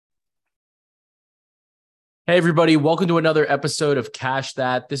Hey, everybody. Welcome to another episode of Cash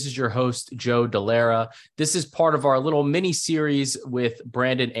That. This is your host, Joe Delara. This is part of our little mini series with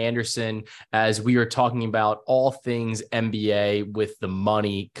Brandon Anderson as we are talking about all things NBA with the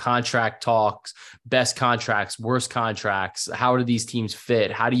money, contract talks, best contracts, worst contracts. How do these teams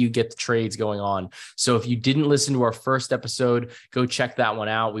fit? How do you get the trades going on? So if you didn't listen to our first episode, go check that one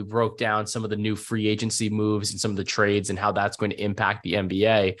out. We broke down some of the new free agency moves and some of the trades and how that's going to impact the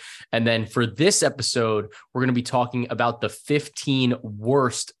NBA. And then for this episode, we're going to be talking about the 15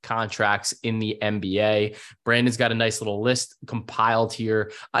 worst contracts in the NBA. Brandon's got a nice little list compiled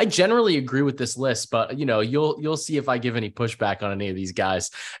here. I generally agree with this list, but you'll see if I give any pushback on any of these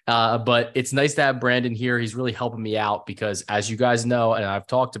guys. But it's nice to have Brandon here. He's really helping me out because, as you guys know, and I've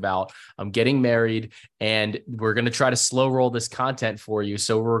talked about, I'm getting married and we're going to try to slow roll this content for you.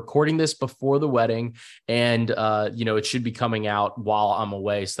 So we're recording this before the wedding and, it should be coming out while I'm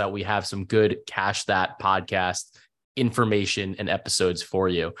away so that we have some good Cash That podcast information and episodes for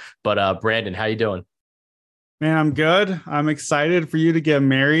you. But Brandon, how you doing? Man, I'm good. I'm excited for you to get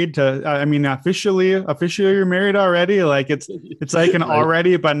married officially you're married already. Like it's like an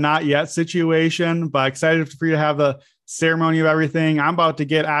already, but not yet situation, but excited for you to have the ceremony of everything. I'm about to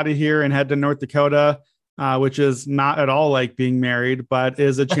get out of here and head to North Dakota, which is not at all like being married, but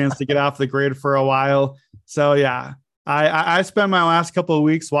is a chance to get off the grid for a while. So yeah, I spent my last couple of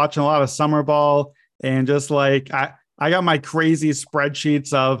weeks watching a lot of summer ball and just like, I got my crazy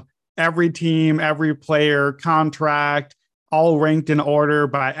spreadsheets of every team, every player, contract, all ranked in order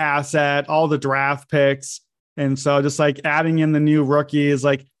by asset, all the draft picks. And so just like adding in the new rookies,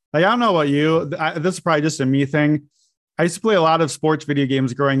 like I don't know about you, this is probably just a me thing. I used to play a lot of sports video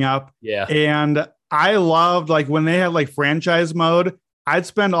games growing up. Yeah. And I loved like when they had like franchise mode, I'd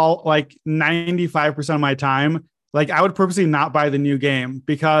spend all like 95% of my time. Like I would purposely not buy the new game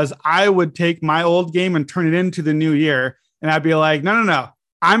because I would take my old game and turn it into the new year. And I'd be like, no.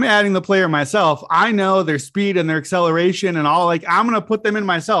 I'm adding the player myself. I know their speed and their acceleration and all, like I'm going to put them in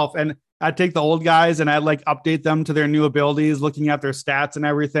myself. And I'd take the old guys and I'd like update them to their new abilities, looking at their stats and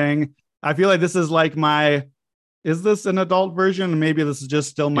everything. I feel like this is like is this an adult version? Maybe this is just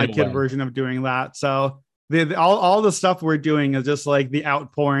still my kid version of doing that. So all the stuff we're doing is just like the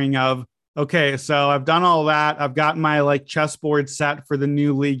outpouring of, okay, so I've done all that. I've got my like chessboard set for the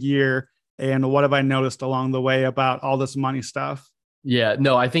new league year. And what have I noticed along the way about all this money stuff? Yeah,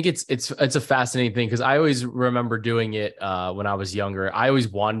 no, I think it's a fascinating thing because I always remember doing it when I was younger. I always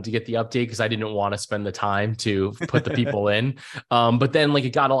wanted to get the update because I didn't want to spend the time to put the people in. But then like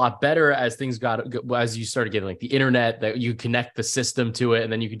it got a lot better as as you started getting like the internet that you connect the system to it,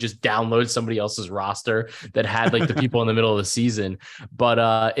 and then you could just download somebody else's roster that had like the people in the middle of the season.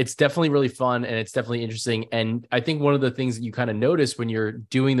 But it's definitely really fun and it's definitely interesting. And I think one of the things that you kind of notice when you're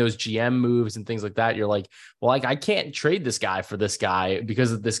doing those GM moves and things like that, you're like, well, like I can't trade this guy for this guy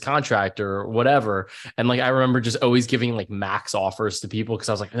because of this contract or whatever. And like I remember just always giving like max offers to people because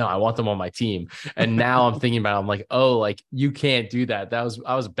I was like, no, I want them on my team. And now I'm thinking about it, I'm like, oh, like you can't do that. I was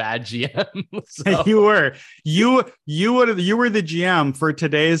a bad GM. So. You were the GM for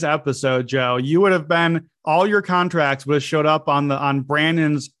today's episode, Joe. You would have been, all your contracts would have showed up on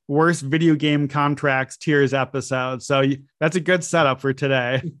Brandon's worst video game contracts tiers episode. So that's a good setup for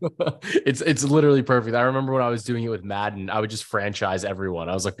today. It's literally perfect. I remember when I was doing it with Madden, I would just franchise everyone.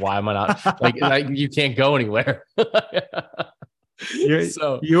 I was like, why am I not like you can't go anywhere.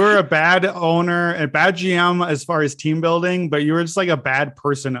 You were a bad owner, a bad GM as far as team building, but you were just like a bad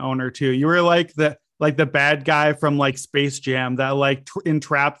person owner too. You were like the bad guy from like Space Jam that like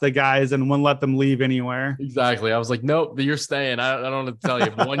entrapped the guys and wouldn't let them leave anywhere. Exactly. I was like, nope, you're staying. I don't want to tell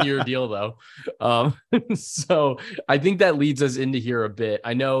you. 1 year deal though. So I think that leads us into here a bit.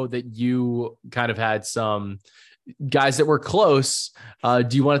 I know that you kind of had some guys that were close. Do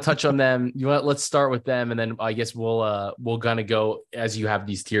you want to touch on them? Let's start with them. And then I guess we'll kind of go as you have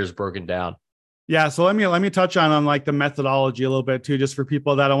these tiers broken down. Yeah, so let me touch on like the methodology a little bit too, just for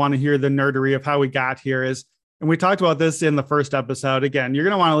people that don't want to hear the nerdery of how we got here is, and we talked about this in the first episode. Again, you're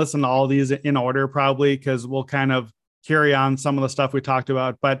going to want to listen to all these in order probably because we'll kind of carry on some of the stuff we talked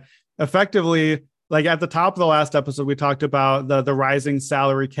about. But effectively, like at the top of the last episode, we talked about the rising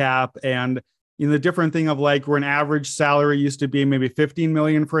salary cap and the different thing of like where an average salary used to be maybe 15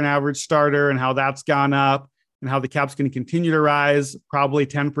 million for an average starter and how that's gone up. And how the cap's going to continue to rise, probably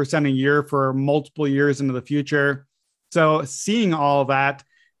 10% a year for multiple years into the future. So seeing all that,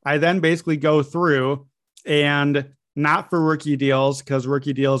 I then basically go through and not for rookie deals because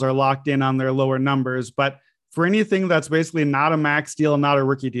rookie deals are locked in on their lower numbers, but for anything that's basically not a max deal, not a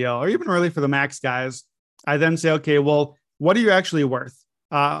rookie deal, or even really for the max guys, I then say, okay, well, what are you actually worth?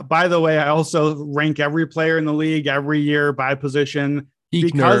 By the way, I also rank every player in the league every year by position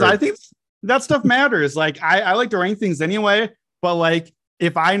because I think that stuff matters. Like I like to rank things anyway, but like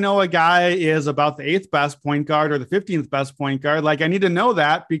if I know a guy is about the 8th best point guard or the 15th best point guard, like I need to know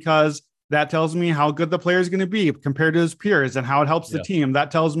that because that tells me how good the player is going to be compared to his peers and how it helps the team.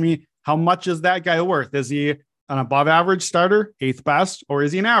 That tells me how much is that guy worth? Is he an above average starter, 8th best, or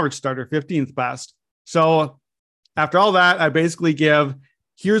is he an average starter, 15th best? So after all that, I basically give,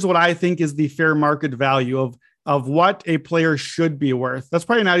 here's what I think is the fair market value of what a player should be worth. That's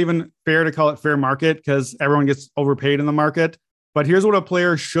probably not even fair to call it fair market because everyone gets overpaid in the market. But here's what a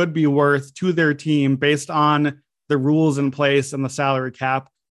player should be worth to their team based on the rules in place and the salary cap.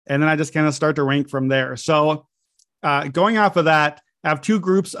 And then I just kind of start to rank from there. So going off of that, I have 2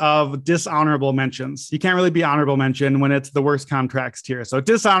 groups of dishonorable mentions. You can't really be honorable mention when it's the worst contracts tier. So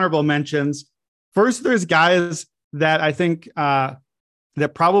dishonorable mentions. First, there's guys that I think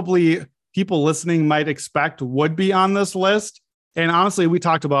that probably people listening might expect would be on this list. And honestly, we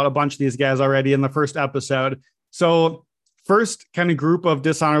talked about a bunch of these guys already in the first episode. So first kind of group of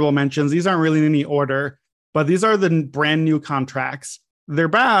dishonorable mentions, these aren't really in any order, but these are the brand new contracts. They're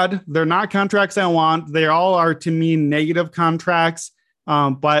bad. They're not contracts I want. They all are, to me, negative contracts,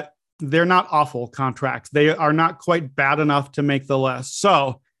 but they're not awful contracts. They are not quite bad enough to make the list.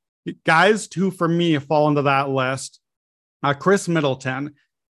 So guys who, for me, fall into that list, Khris Middleton.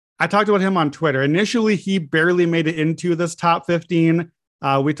 I talked about him on Twitter. Initially, he barely made it into this top 15.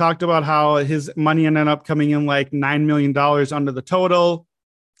 We talked about how his money ended up coming in like $9 million under the total.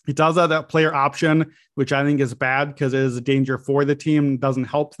 He does have that player option, which I think is bad because it is a danger for the team, doesn't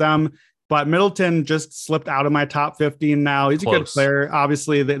help them. But Middleton just slipped out of my top 15 now. He's a good player.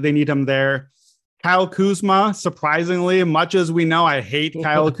 Obviously, they need him there. Kyle Kuzma, surprisingly, much as we know, I hate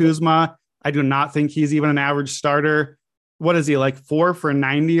Kyle Kuzma. I do not think he's even an average starter. What is he, like 4 for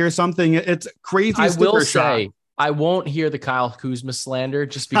 90 or something? It's crazy. I will say, I won't hear the Kyle Kuzma slander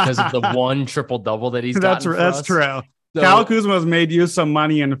just because of the one triple-double that he's gotten. That's true. So, Kyle Kuzma has made you some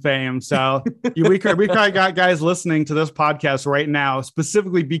money and fame. So we probably got guys listening to this podcast right now,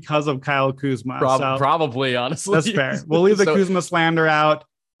 specifically because of Kyle Kuzma. Probably, honestly. That's fair. We'll leave the Kuzma slander out.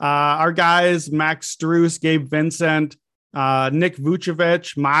 Our guys, Max Strus, Gabe Vincent, Nick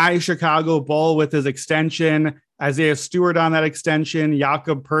Vucevic, my Chicago Bull with his extension, Isaiah Stewart on that extension,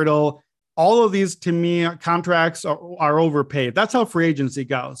 Jakob Poeltl. All of these, to me, contracts are overpaid. That's how free agency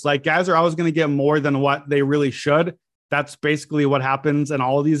goes. Like, guys are always going to get more than what they really should. That's basically what happens in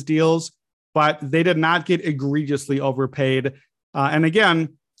all of these deals. But they did not get egregiously overpaid. And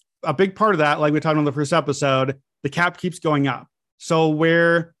again, a big part of that, like we talked about in the first episode, the cap keeps going up. So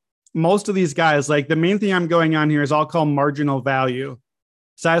where most of these guys, like the main thing I'm going on here is I'll call marginal value.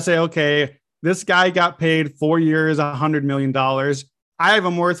 So I say, okay, this guy got paid 4 years, $100 million. I have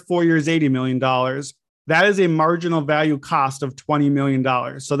him worth 4 years, $80 million. That is a marginal value cost of $20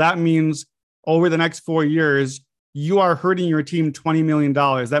 million. So that means over the next 4 years, you are hurting your team $20 million.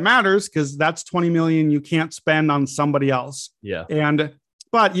 That matters because that's $20 million you can't spend on somebody else. Yeah.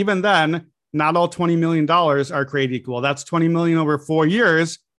 But even then, not all $20 million are created equal. That's $20 million over 4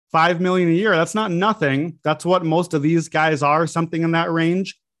 years, $5 million a year. That's not nothing. That's what most of these guys are. Something in that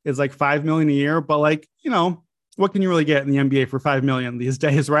range is like $5 million a year. But like, what can you really get in the NBA for $5 million these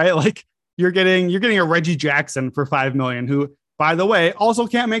days, right? Like you're getting a Reggie Jackson for $5 million, who, by the way, also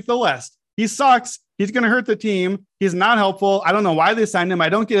can't make the list. He sucks. He's going to hurt the team. He's not helpful. I don't know why they signed him. I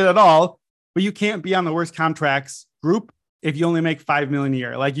don't get it at all. But you can't be on the worst contracts group if you only make $5 million a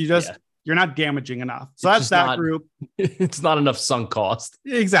year. Like you're not damaging enough. So that's that group. It's not enough sunk cost.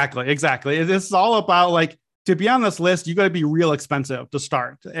 Exactly. This is all about, like, to be on this list, you got to be real expensive to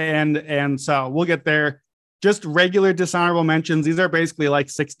start. And so we'll get there. Just regular dishonorable mentions. These are basically like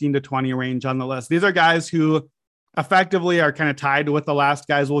 16 to 20 range on the list. These are guys who effectively are kind of tied with the last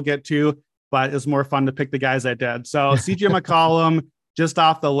guys we'll get to, but it's more fun to pick the guys I did. So CJ McCollum, just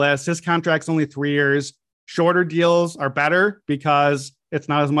off the list. His contract's only 3 years. Shorter deals are better because it's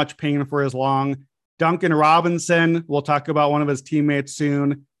not as much pain for as long. Duncan Robinson, we'll talk about one of his teammates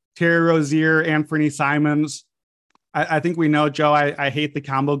soon. Terry Rozier, Anthony Simons. I think we know, Joe, I hate the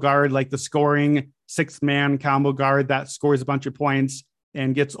combo guard, like the scoring 6-man combo guard that scores a bunch of points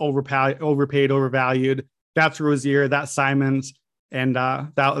and gets overpaid, overvalued. That's Rozier, that's Simons. And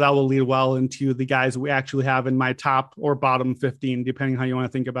that will lead well into the guys we actually have in my top or bottom 15, depending how you want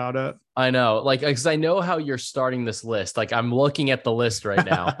to think about it. I know, like, because I know how you're starting this list. Like, I'm looking at the list right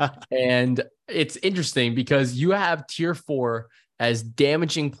now, and it's interesting because you have tier 4 as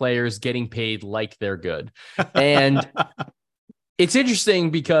damaging players getting paid like they're good. And It's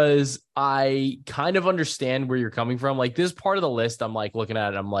interesting because I kind of understand where you're coming from. Like this part of the list, I'm like looking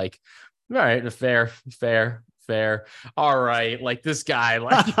at it. I'm like, all right, fair. All right. Like this guy,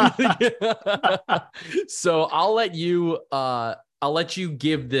 like, so I'll let you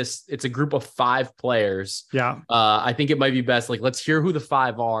give this. It's a group of 5 players. Yeah. I think it might be best. Like, let's hear who the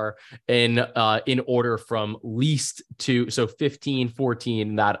 5 are in order from least to, so 15,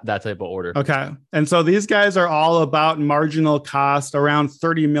 14, that type of order. Okay. And so these guys are all about marginal cost, around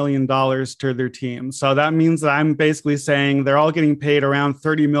 $30 million to their team. So that means that I'm basically saying they're all getting paid around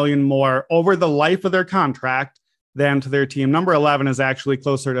 $30 million more over the life of their contract than to their team. Number 11 is actually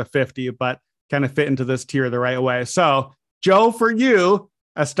closer to 50, but kind of fit into this tier the right way. So Joe, for you,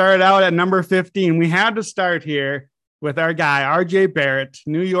 I started out at number 15. We had to start here with our guy, RJ Barrett,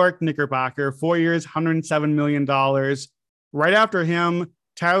 New York Knickerbocker, 4 years, $107 million. Right after him,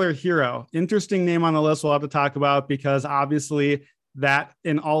 Tyler Hero. Interesting name on the list we'll have to talk about because obviously that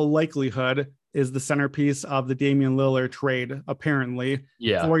in all likelihood is the centerpiece of the Damian Lillard trade, apparently.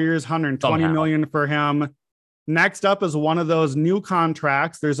 Yeah. 4 years, $120 million for him. Next up is one of those new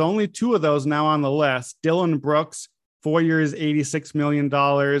contracts. There's only 2 of those now on the list. Dillon Brooks, 4 years, $86 million.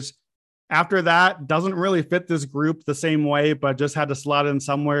 After that, doesn't really fit this group the same way, but just had to slot in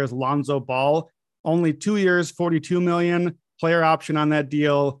somewhere is Lonzo Ball. Only 2 years, $42 million. Player option on that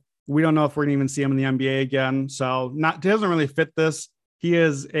deal. We don't know if we're going to even see him in the NBA again. So doesn't really fit this. He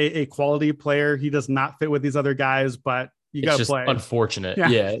is a quality player. He does not fit with these other guys, but you got to play. Unfortunate.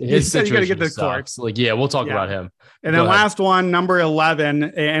 Yeah. His situation, you got to get the court. Like, yeah, we'll talk about him. And then last one, number 11.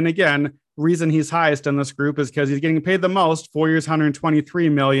 And again, reason he's highest in this group is because he's getting paid the most, 4 years,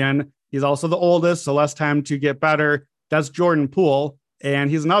 $123 million. He's also the oldest, so less time to get better. That's Jordan Poole. And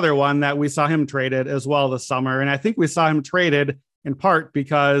he's another one that we saw him traded as well this summer. And I think we saw him traded in part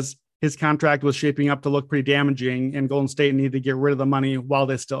because his contract was shaping up to look pretty damaging and Golden State needed to get rid of the money while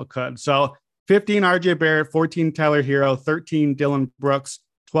they still could. So 15, RJ Barrett, 14, Tyler Hero, 13, Dillon Brooks,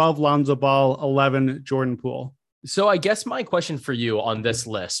 12, Lonzo Ball, 11, Jordan Poole. So I guess my question for you on this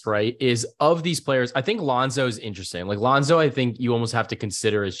list, right, is of these players, I think Lonzo is interesting. Like Lonzo, I think you almost have to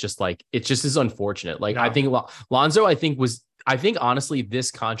consider is just like, it just is unfortunate. Like I think Lonzo, I think honestly, this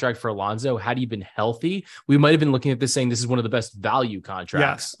contract for Lonzo, had he been healthy, we might've been looking at this saying this is one of the best value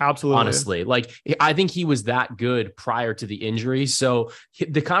contracts. Yes, absolutely. Honestly, like I think he was that good prior to the injury. So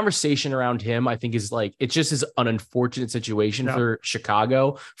the conversation around him, I think is like, it just is an unfortunate situation for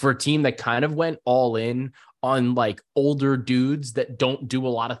Chicago, for a team that kind of went all in on like older dudes that don't do a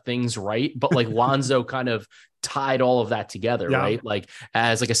lot of things right. But like Lonzo kind of tied all of that together, right? Like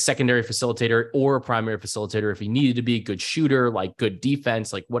as like a secondary facilitator or a primary facilitator, if he needed to be a good shooter, like good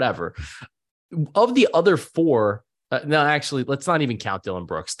defense, like whatever. Of the other 4, no, actually, let's not even count Dillon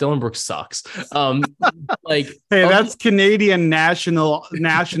Brooks. Dillon Brooks sucks. Like, hey, that's Canadian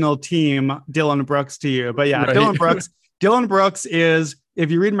national team Dillon Brooks to you. But yeah, right. Dillon Brooks is,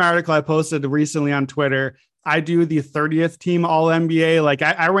 if you read my article I posted recently on Twitter, I do the 30th team all NBA. Like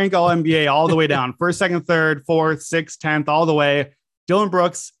I rank all NBA all the way down. 1st, 2nd, 3rd, 4th, 6th, 10th, all the way. Dillon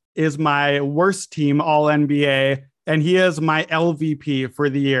Brooks is my worst team all NBA. And he is my LVP for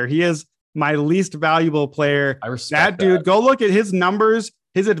the year. He is my least valuable player. I respect that dude. Go look at his numbers,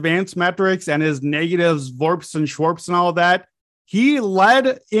 his advanced metrics and his negatives, Vorps and Schwarps and all that. He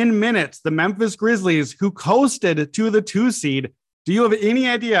led in minutes the Memphis Grizzlies, who coasted to the 2 seed. Do you have any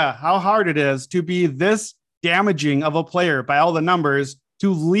idea how hard it is to be this damaging of a player by all the numbers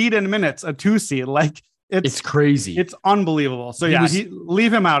to lead in minutes a 2 seed? Like it's crazy. It's unbelievable. So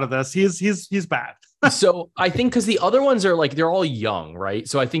leave him out of this. He's bad. So I think because the other ones are like, they're all young, right?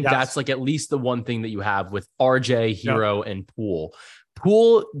 So I think that's like at least the one thing that you have with RJ, Hero, and Poole.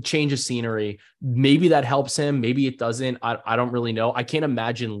 Poole, change of scenery. Maybe that helps him. Maybe it doesn't. I don't really know. I can't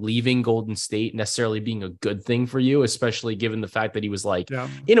imagine leaving Golden State necessarily being a good thing for you, especially given the fact that he was like,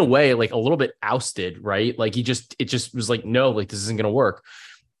 in a way, like a little bit ousted, right? Like it just was like, no, like this isn't going to work.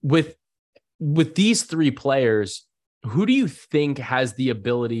 With these 3 players, who do you think has the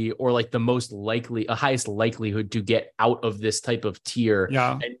ability or like the most likely, highest likelihood to get out of this type of tier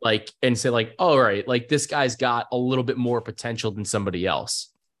and say like, oh, right, like this guy's got a little bit more potential than somebody else?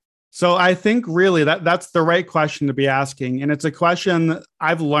 So I think really that's the right question to be asking. And it's a question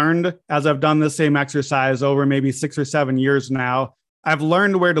I've learned as I've done the same exercise over maybe 6 or 7 years now. I've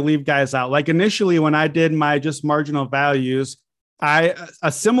learned where to leave guys out. Like initially when I did my just marginal values,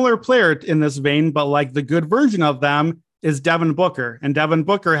 a similar player in this vein, but like the good version of them is Devin Booker. And Devin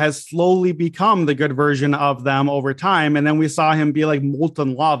Booker has slowly become the good version of them over time. And then we saw him be like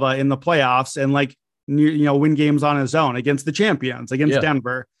molten lava in the playoffs and like, win games on his own against the champions, against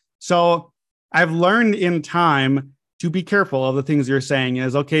Denver. So I've learned in time to be careful of the things you're saying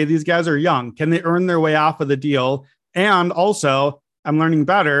is, okay, these guys are young. Can they earn their way off of the deal? And also, I'm learning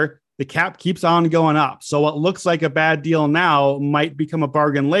better. The cap keeps on going up. So what looks like a bad deal now might become a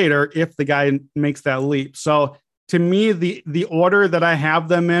bargain later if the guy makes that leap. So to me, the order that I have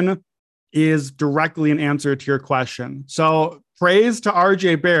them in is directly an answer to your question. So praise to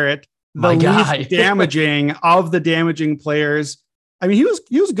RJ Barrett, the least damaging of the damaging players. I mean,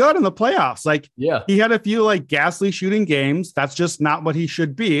 he was good in the playoffs. Like, yeah, he had a few like ghastly shooting games. That's just not what he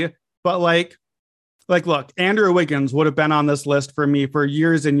should be. But like, look, Andrew Wiggins would have been on this list for me for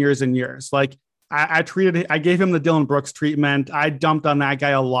years and years and years. Like, I gave him the Dylan Brooks treatment. I dumped on that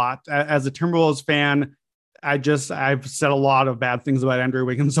guy a lot. As a Timberwolves fan, I've said a lot of bad things about Andrew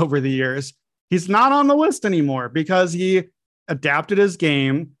Wiggins over the years. He's not on the list anymore because he adapted his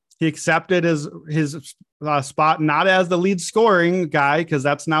game. He accepted his spot, not as the lead scoring guy, because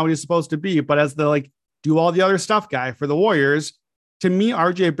that's not what he's supposed to be, but as the like do all the other stuff guy for the Warriors. To me,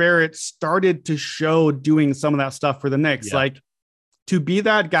 RJ Barrett started to show doing some of that stuff for the Knicks. Yeah. Like, to be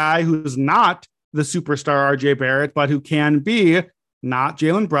that guy who's not the superstar RJ Barrett, but who can be not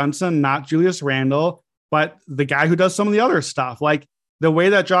Jalen Brunson, not Julius Randle, but the guy who does some of the other stuff. Like the way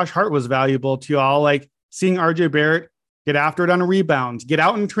that Josh Hart was valuable to y'all, like seeing RJ Barrett get after it on rebounds, get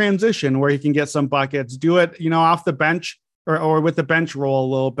out in transition where he can get some buckets, do it, off the bench or with the bench roll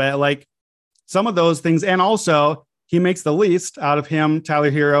a little bit, like some of those things. And also he makes the least out of him,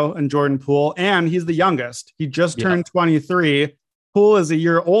 Tyler Hero and Jordan Poole. And he's the youngest. He just turned 23. Poole is a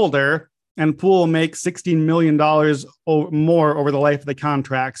year older, and Poole makes $16 million more over the life of the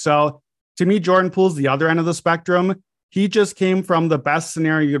contract. So to me, Jordan Poole's the other end of the spectrum. He just came from the best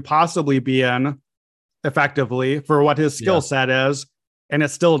scenario you could possibly be in effectively for what his skill set is. And it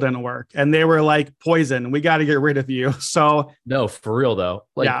still didn't work. And they were like, poison, we got to get rid of you. So no, for real though.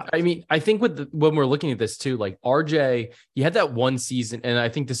 Like, I mean, I think when we're looking at this too, like RJ, he had that one season. And I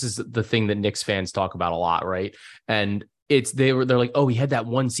think this is the thing that Knicks fans talk about a lot. Right. And they're like, oh, he had that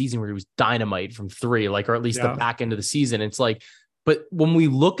one season where he was dynamite from three, like, or at least the back end of the season. It's like, but when we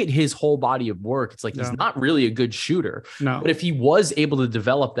look at his whole body of work, it's like, he's not really a good shooter. No. But if he was able to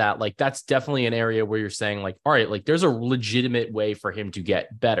develop that, like, that's definitely an area where you're saying like, all right, like there's a legitimate way for him to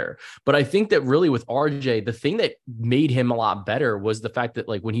get better. But I think that really with RJ, the thing that made him a lot better was the fact that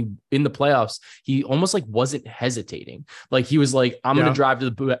like when he in the playoffs, he almost like wasn't hesitating. Like he was like, I'm going to drive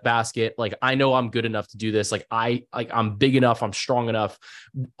to the basket. Like, I know I'm good enough to do this. Like I'm big enough. I'm strong enough.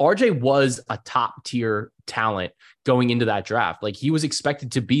 RJ was a top tier talent going into that draft. Like he was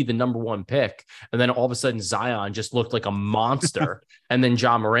expected to be the number one pick. And then all of a sudden Zion just looked like a monster. And then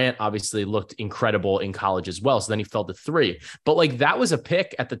John Morant obviously looked incredible in college as well. So then he fell to 3. But like that was a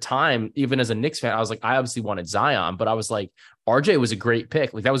pick at the time, even as a Knicks fan, I was like, I obviously wanted Zion, but I was like, RJ was a great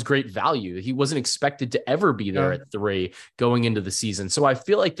pick. Like that was great value. He wasn't expected to ever be there at 3 going into the season. So I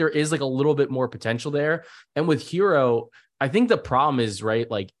feel like there is like a little bit more potential there. And with Hero, I think the problem is, right,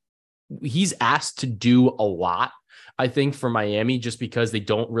 like he's asked to do a lot, I think, for Miami, just because they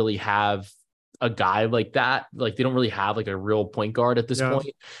don't really have a guy like that. Like they don't really have like a real point guard at this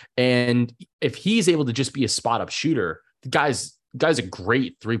point. And if he's able to just be a spot up shooter, the guy's a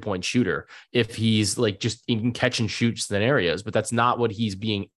great 3-point shooter if he's like just in catch and shoot scenarios, but that's not what he's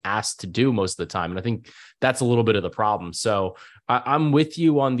being asked to do most of the time. And I think that's a little bit of the problem. So I'm with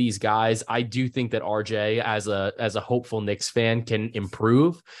you on these guys. I do think that RJ as a hopeful Knicks fan can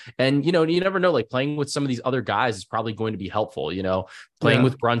improve. And, you never know, like playing with some of these other guys is probably going to be helpful, playing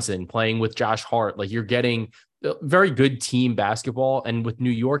with Brunson, playing with Josh Hart, like you're getting very good team basketball. And with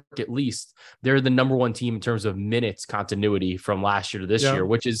New York, at least they're the number one team in terms of minutes continuity from last year to this year,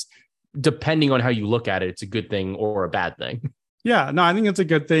 which is, depending on how you look at it, it's a good thing or a bad thing. Yeah, no, I think it's a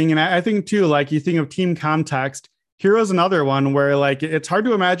good thing. And I think too, like you think of team context, Hero's another one where like, it's hard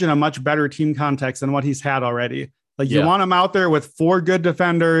to imagine a much better team context than what he's had already. Like you want him out there with 4 good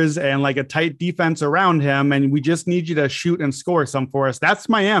defenders and like a tight defense around him. And we just need you to shoot and score some for us. That's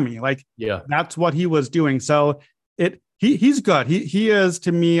Miami. Like, that's what he was doing. So he's good. He is,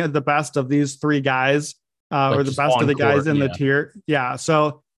 to me, the best of these 3 guys or the best of the guys in the tier. Yeah.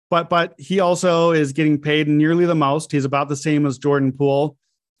 So, but he also is getting paid nearly the most. He's about the same as Jordan Poole.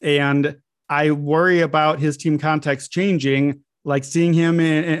 And I worry about his team context changing. Like seeing him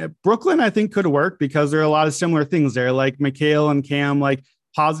in Brooklyn, I think could work because there are a lot of similar things there, like Mikal and Cam, like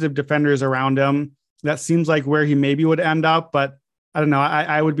positive defenders around him. That seems like where he maybe would end up, but I don't know.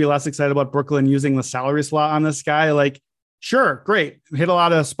 I would be less excited about Brooklyn using the salary slot on this guy. Like, sure, great. Hit a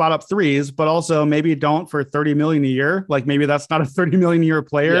lot of spot up threes, but also maybe don't for 30 million a year. Like maybe that's not a 30 million a year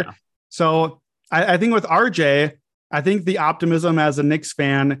player. Yeah. So I think with RJ, I think the optimism as a Knicks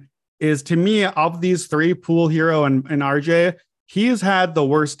fan is, to me, of these three, Poole, Hero, and RJ, he's had the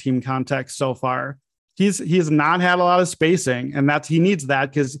worst team context so far. He's not had a lot of spacing, and he needs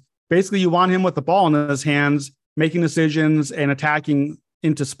that, because basically you want him with the ball in his hands, making decisions and attacking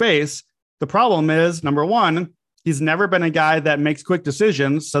into space. The problem is, number one, he's never been a guy that makes quick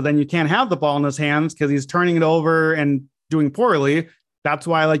decisions. So then you can't have the ball in his hands because he's turning it over and doing poorly. That's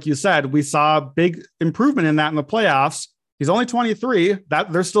why, like you said, we saw a big improvement in that in the playoffs. He's only 23.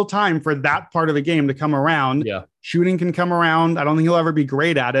 There's still time for that part of the game to come around. Yeah. Shooting can come around. I don't think he'll ever be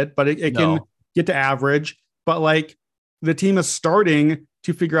great at it, but it can get to average. But like, the team is starting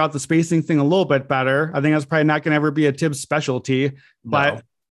to figure out the spacing thing a little bit better. I think that's probably not going to ever be a Tibbs specialty, but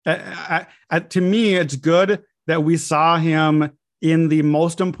to me, it's good that we saw him in the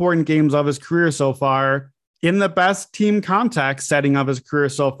most important games of his career so far, in the best team contact setting of his career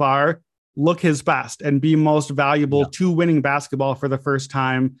so far, look his best and be most valuable to winning basketball for the first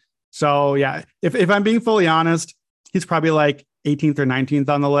time. So yeah, if I'm being fully honest, he's probably like 18th or 19th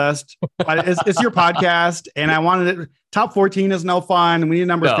on the list, but it's your podcast, and I wanted it. Top 14 is no fun. We need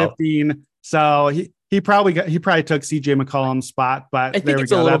number 15. So he probably took CJ McCollum's spot, but I think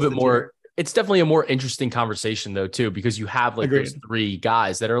it's a little bit more. It's definitely a more interesting conversation though, too, because you have like those three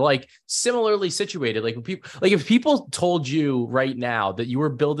guys that are like similarly situated. Like if people told you right now that you were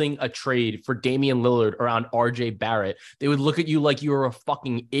building a trade for Damian Lillard around RJ Barrett, they would look at you like you were a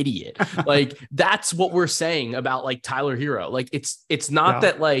fucking idiot. Like, that's what we're saying about like Tyler Hero. Like, it's not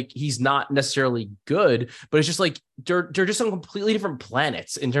that like he's not necessarily good, but it's just like they're just on completely different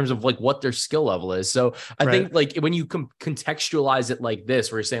planets in terms of like what their skill level is. So I think like when you contextualize it like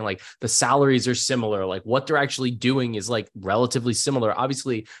this, where you're saying like the salaries are similar, like what they're actually doing is like relatively similar.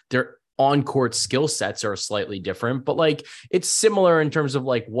 Obviously their on-court skill sets are slightly different, but like it's similar in terms of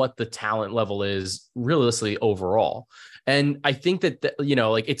like what the talent level is realistically overall. And I think that,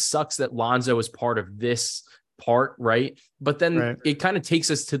 like it sucks that Lonzo is part of this part, right? But then it kind of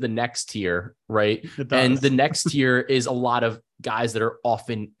takes us to the next tier, right? And the next tier is a lot of guys that are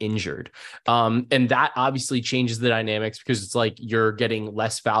often injured. And that obviously changes the dynamics, because it's like you're getting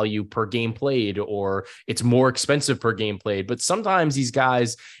less value per game played, or it's more expensive per game played. But sometimes these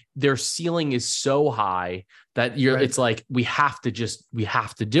guys, their ceiling is so high that it's like, we have to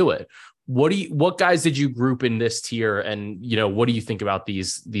do it. What guys did you group in this tier? And, what do you think about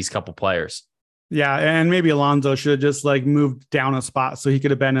these couple players? Yeah, and maybe Alonzo should have just like moved down a spot so he could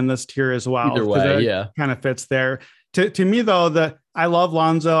have been in this tier as well. Either way, kind of fits there. To me, though, I love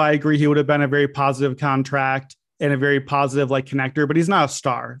Lonzo. I agree he would have been a very positive contract and a very positive like connector, but he's not a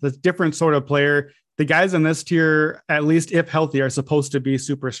star. That's a different sort of player. The guys in this tier, at least if healthy, are supposed to be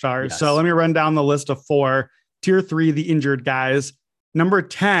superstars. Yes. So let me run down the list of 4. Tier 3, the injured guys. Number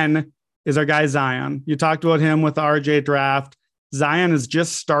 10 is our guy Zion. You talked about him with the RJ draft. Zion is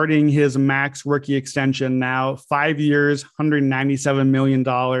just starting his max rookie extension now, 5 years, $197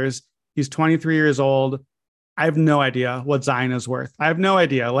 million. He's 23 years old. I have no idea what Zion is worth. I have no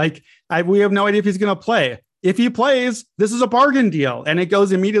idea. We have no idea if he's going to play. If he plays, this is a bargain deal, and it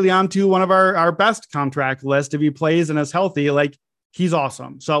goes immediately onto one of our best contract list. If he plays and is healthy, he's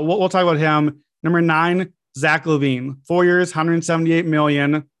awesome. So we'll talk about him. Number 9, Zach LaVine, 4 years, $178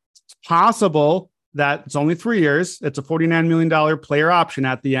 million. It's possible that it's only 3 years. It's a $49 million player option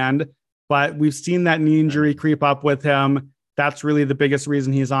at the end, but we've seen that knee injury creep up with him. That's really the biggest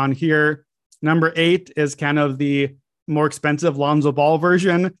reason he's on here. Number 8 is kind of the more expensive Lonzo Ball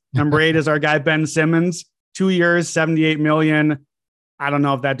version. Number 8 is our guy, Ben Simmons, 2 years, $78 million. I don't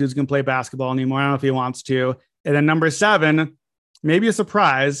know if that dude's going to play basketball anymore. I don't know if he wants to. And then number 7, maybe a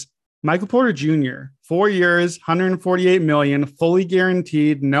surprise, Michael Porter Jr., 4 years, $148 million, fully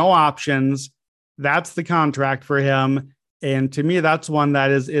guaranteed, no options. That's the contract for him. And to me, that's one that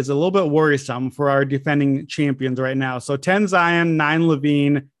is a little bit worrisome for our defending champions right now. So 10 Zion, 9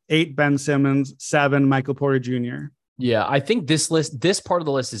 LaVine, 8 Ben Simmons, 7 Michael Porter Jr. Yeah, I think this part of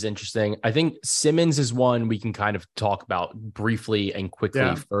the list is interesting. I think Simmons is one we can kind of talk about briefly and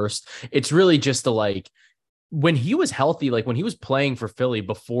quickly first. It's really just when he was healthy, when he was playing for Philly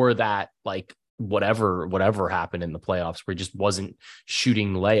before that, whatever happened in the playoffs where he just wasn't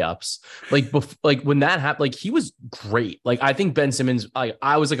shooting layups. When that happened, he was great. I think Ben Simmons,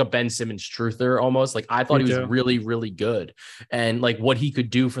 I was a Ben Simmons truther almost. I thought he was really, really good. And what he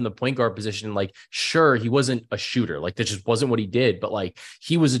could do from the point guard position, sure, he wasn't a shooter. That just wasn't what he did, but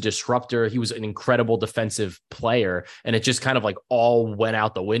he was a disruptor. He was an incredible defensive player. And it just kind of all went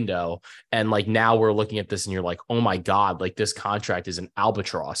out the window. And now we're looking at this and you're oh my God, this contract is an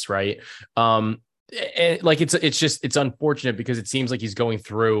albatross, right? And it's unfortunate because it seems like he's going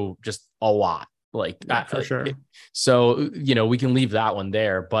through just a lot. Like, Yeah, for sure. So, we can leave that one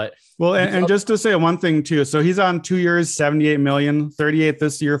there, but well, and just to say one thing too. So he's on 2 years, 78 million, 38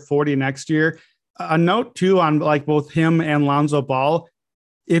 this year, 40 next year. A note too on like both him and Lonzo Ball.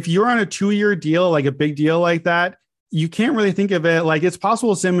 If you're on a 2-year deal, like a big deal like that, you can't really think of it like it's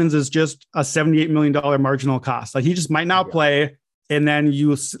possible Simmons is just a $78 million marginal cost. Like he just might not play and then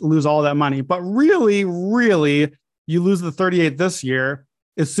you lose all that money. But really, really, you lose the 38 this year.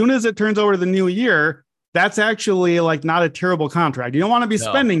 As soon as it turns over to the new year, that's actually like not a terrible contract. You don't want to be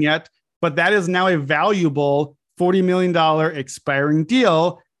spending it, but that is now a valuable $40 million expiring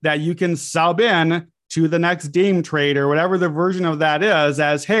deal that you can sub in to the next Dame trade or whatever the version of that is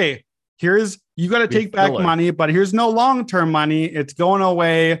as, hey, you got to take back money, but here's no long-term money. It's going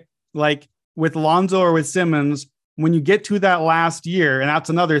away. Like with Lonzo or with Simmons, when you get to that last year, and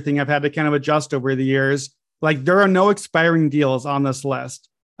that's another thing I've had to kind of adjust over the years, like there are no expiring deals on this list.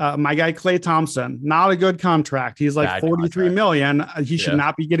 My guy, Klay Thompson, not a good contract. He's like bad 43 contract. Million. He should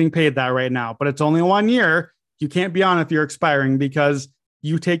not be getting paid that right now, but it's only 1 year. You can't be on if you're expiring because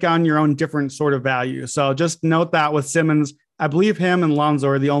you take on your own different sort of value. So just note that with Simmons, I believe him and Lonzo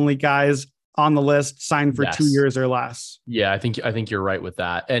are the only guys on the list signed for 2 years or less. Yeah, I think you're right with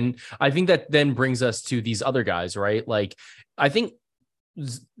that. And I think that then brings us to these other guys, right? Like, I think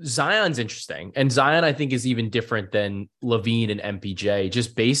Zion's interesting. And Zion, I think, is even different than Levine and MPJ,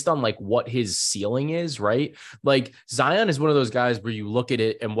 just based on like what his ceiling is, right? Like Zion is one of those guys where you look at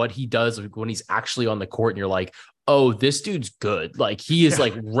it and what he does when he's actually on the court and you're like, oh, this dude's good. Like he is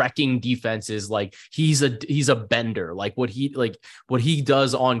like wrecking defenses. Like he's a bender. Like what he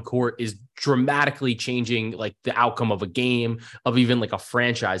does on court is dramatically changing like the outcome of a game, of even like a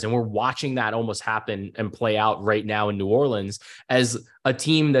franchise. And we're watching that almost happen and play out right now in New Orleans as a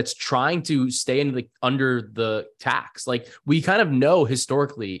team that's trying to stay under the tax. Like we kind of know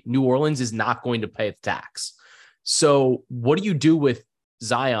historically New Orleans is not going to pay the tax. So what do you do with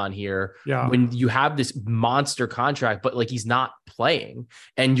Zion here when you have this monster contract, but like he's not playing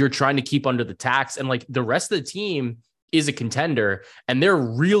and you're trying to keep under the tax, and like the rest of the team is a contender and they're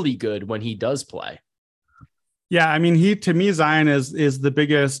really good when he does play? Yeah, I mean, to me, Zion is the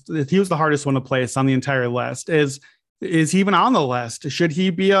biggest. He was the hardest one to place on the entire list. Is he even on the list? Should he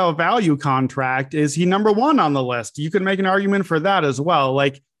be a value contract? Is he number one on the list? You could make an argument for that as well.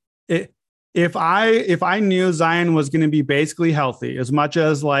 Like if I knew Zion was going to be basically healthy, as much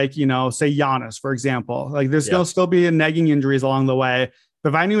as like, say Giannis, for example, like there's going to still be nagging injuries along the way. But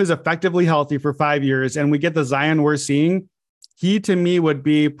if I knew he was effectively healthy for 5 years and we get the Zion we're seeing, he to me would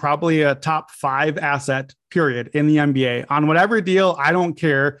be probably a top 5 asset period in the NBA on whatever deal. I don't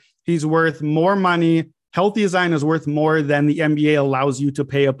care. He's worth more money. Healthy Zion is worth more than the NBA allows you to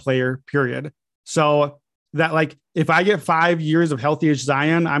pay a player, period. So that like, if I get 5 years of healthy-ish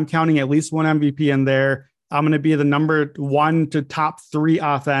Zion, I'm counting at least one MVP in there. I'm going to be the number 1 to top 3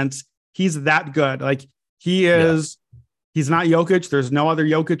 offense. He's that good. Like he is, he's not Jokic. There's no other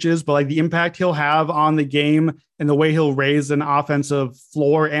Jokic's, but like the impact he'll have on the game and the way he'll raise an offensive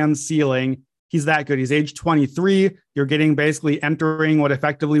floor and ceiling, he's that good. He's age 23. You're getting basically entering what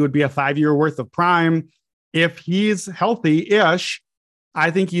effectively would be a 5-year worth of prime. If he's healthy-ish,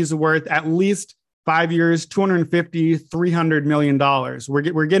 I think he's worth at least 5 years, $250, $300 million.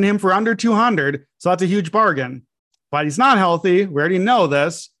 We're getting him for under 200. So that's a huge bargain, but he's not healthy. We already know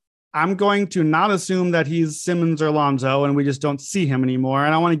this. I'm going to not assume that he's Simmons or Lonzo and we just don't see him anymore. I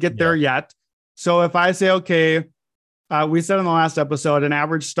don't want to get there yet. So if I say, okay, we said in the last episode, an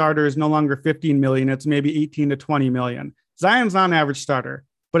average starter is no longer 15 million. It's maybe 18 to 20 million. Zion's not an average starter,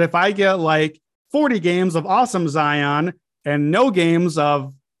 but if I get like 40 games of awesome Zion and no games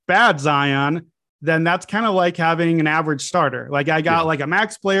of bad Zion, then that's kind of like having an average starter. Like I got like a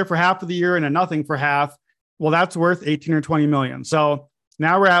max player for half of the year and a nothing for half. Well, that's worth 18 or 20 million. So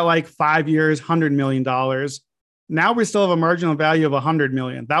now we're at like 5 years, $100 million. Now we still have a marginal value of 100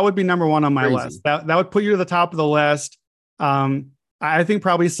 million. That would be number 1 on my list. That would put you to the top of the list. I think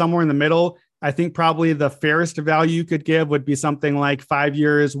probably somewhere in the middle. I think probably the fairest value you could give would be something like 5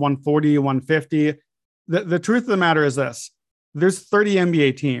 years, 140, 150. The truth of the matter is this: there's 30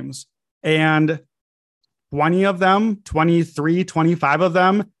 NBA teams and 20 of them, 23, 25 of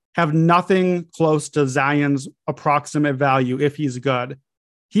them have nothing close to Zion's approximate value if he's good.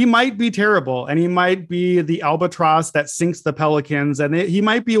 He might be terrible and he might be the albatross that sinks the Pelicans, and he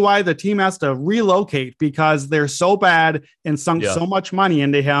might be why the team has to relocate because they're so bad and sunk so much money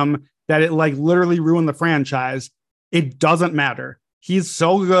into him that it like literally ruined the franchise. It doesn't matter. He's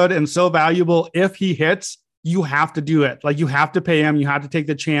so good and so valuable. If he hits, you have to do it. Like you have to pay him. You have to take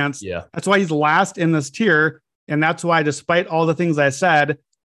the chance. Yeah. That's why he's last in this tier. And that's why, despite all the things I said,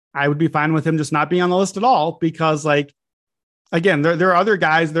 I would be fine with him just not being on the list at all because like, again, there are other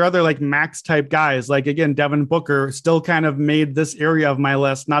guys, there are other like max type guys. Like again, Devin Booker still kind of made this area of my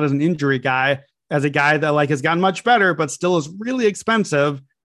list, not as an injury guy, as a guy that like has gotten much better, but still is really expensive.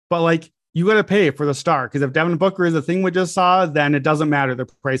 But like you got to pay for the star because if Devin Booker is the thing we just saw, then it doesn't matter the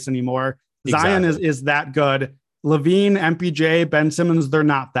price anymore. Zion is that good. LaVine, MPJ, Ben Simmons, they're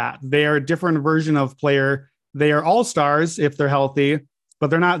not that. They are a different version of player. They are all stars if they're healthy, but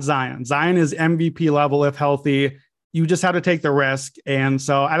they're not Zion. Zion is MVP level if healthy. You just have to take the risk. And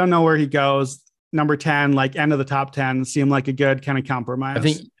so I don't know where he goes. Number 10, like end of the top 10 seemed like a good kind of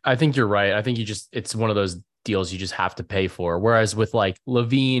compromise. I think you're right. I think it's one of those deals you just have to pay for. Whereas with like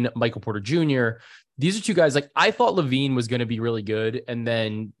LaVine, Michael Porter Jr., these are two guys like I thought LaVine was going to be really good. And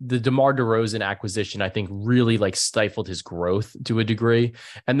then the DeMar DeRozan acquisition, I think really like stifled his growth to a degree.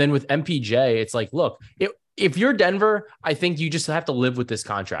 And then with MPJ, it's like, look, if you're Denver, I think you just have to live with this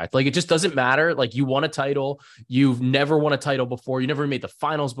contract. Like, it just doesn't matter. Like, you won a title. You've never won a title before. You never made the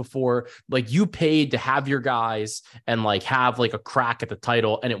finals before. Like, you paid to have your guys and like have like a crack at the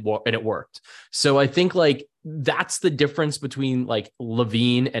title, and it worked. So I think like that's the difference between like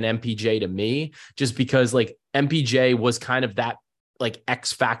LaVine and MPJ to me, just because like MPJ was kind of that like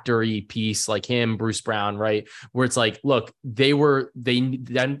X factory piece, like him, Bruce Brown, right? Where it's like, look, Denver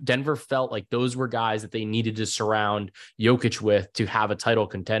felt like those were guys that they needed to surround Jokic with to have a title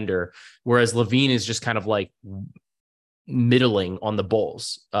contender. Whereas LaVine is just kind of like middling on the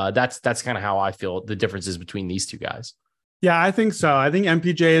Bulls. That's kind of how I feel the differences between these two guys. Yeah, I think so. I think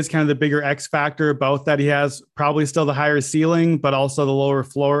MPJ is kind of the bigger X factor, both that he has probably still the higher ceiling, but also the lower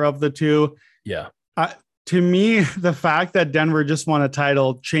floor of the two. Yeah. To me, the fact that Denver just won a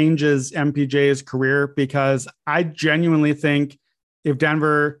title changes MPJ's career because I genuinely think if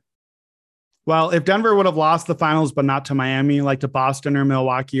Denver would have lost the finals, but not to Miami, like to Boston or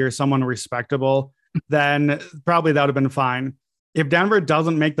Milwaukee or someone respectable, then probably that would have been fine. If Denver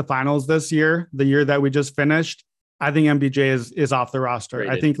doesn't make the finals this year, the year that we just finished, I think MPJ is off the roster.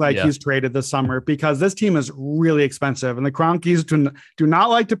 Traded. I think he's traded this summer because this team is really expensive and the Kroenkes do not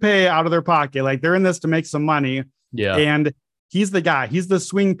like to pay out of their pocket. Like they're in this to make some money. Yeah. And he's the guy, he's the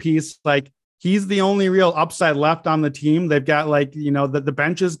swing piece. Like he's the only real upside left on the team. They've got like, the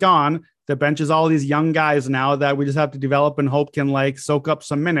bench is gone. The bench is all these young guys now that we just have to develop and hope can like soak up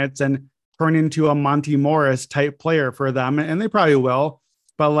some minutes and turn into a Monty Morris type player for them. And they probably will,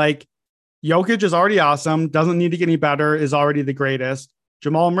 but like, Jokic is already awesome, doesn't need to get any better, is already the greatest.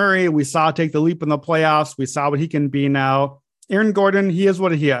 Jamal Murray, we saw take the leap in the playoffs. We saw what he can be now. Aaron Gordon, he is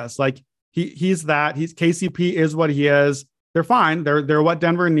what he is. Like he's KCP is what he is. They're fine. They're what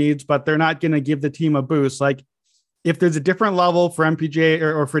Denver needs, but they're not going to give the team a boost. Like if there's a different level for MPJ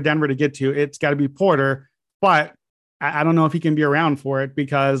or for Denver to get to, it's got to be Porter. But I don't know if he can be around for it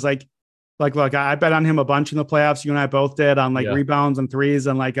because look, I bet on him a bunch in the playoffs. You and I both did on rebounds and threes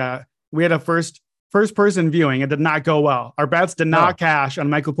and we had a first person viewing. It did not go well. Our bets did not cash on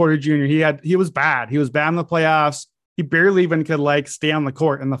Michael Porter Jr. He was bad. He was bad in the playoffs. He barely even could stay on the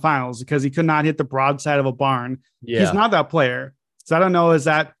court in the finals because he could not hit the broadside of a barn. Yeah. He's not that player. So I don't know, is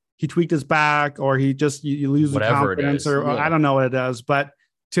that he tweaked his back or he just, you lose whatever the confidence or I don't know what it is. But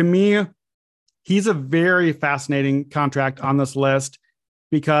to me, he's a very fascinating contract on this list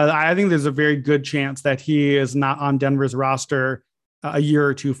because I think there's a very good chance that he is not on Denver's roster a year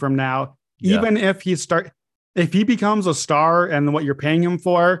or two from now. Even if he becomes a star and what you're paying him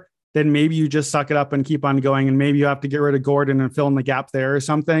for, then maybe you just suck it up and keep on going. And maybe you have to get rid of Gordon and fill in the gap there or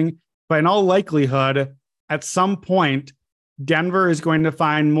something. But in all likelihood, at some point, Denver is going to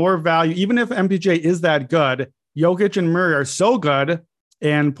find more value. Even if MPJ is that good, Jokic and Murray are so good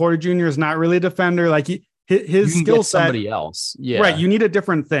and Porter Jr. is not really a defender. Like his skill set, somebody else. Yeah. Right. You need a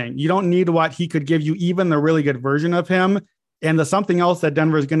different thing. You don't need what he could give you, even the really good version of him. And the something else that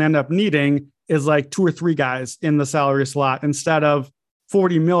Denver is going to end up needing is like 2 or 3 guys in the salary slot instead of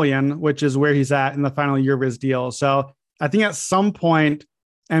 40 million, which is where he's at in the final year of his deal. So I think at some point,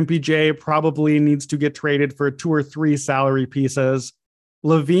 MPJ probably needs to get traded for 2 or 3 salary pieces.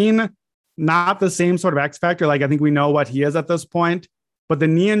 LaVine, not the same sort of X factor. Like I think we know what he is at this point, but the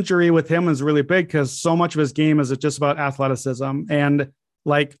knee injury with him is really big because so much of his game is just about athleticism. And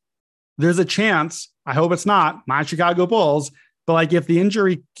like, there's a chance, I hope it's not my Chicago Bulls, but if the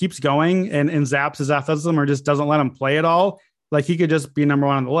injury keeps going and zaps his athleticism or just doesn't let him play at all, he could just be number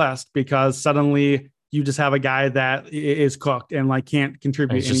 1 on the list because suddenly you just have a guy that is cooked and can't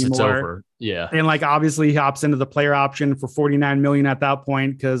contribute anymore. It's over. Yeah. And obviously he hops into the player option for $49 million at that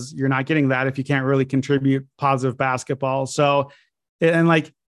point because you're not getting that if you can't really contribute positive basketball. So, and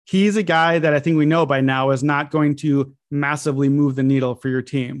he's a guy that I think we know by now is not going to massively move the needle for your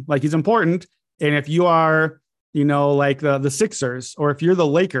team. Like, he's important. And if you are, like the Sixers, or if you're the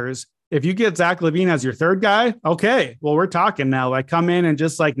Lakers, if you get Zach LaVine as your third guy, okay, well, we're talking now. Like, come in and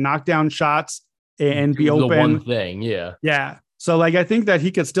just like knock down shots and be open. The one thing. Yeah. Yeah. So like, I think that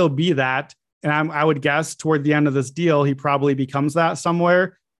he could still be that. And I would guess toward the end of this deal, he probably becomes that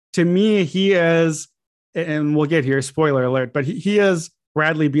somewhere. To me, he is, and we'll get here, spoiler alert, but he is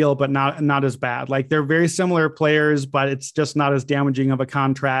Bradley Beal, but not as bad. Like, they're very similar players, but it's just not as damaging of a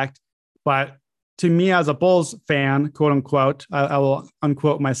contract. But to me, as a Bulls fan, quote unquote, I will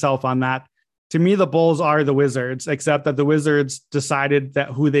unquote myself on that. To me, the Bulls are the Wizards, except that the Wizards decided that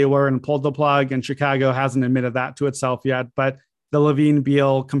who they were and pulled the plug, and Chicago hasn't admitted that to itself yet. But the LaVine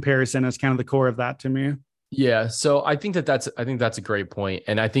Beal comparison is kind of the core of that to me. Yeah. So I think that's a great point.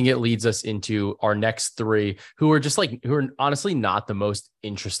 And I think it leads us into our next three, who are honestly not the most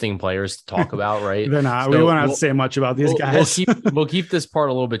interesting players to talk about, right? They're not. So we won't have to say much about these guys. We'll keep this part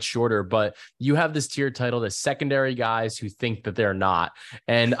a little bit shorter, but you have this tier titled as secondary guys who think that they're not.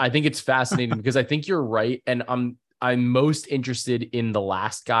 And I think it's fascinating because I think you're right. And I'm most interested in the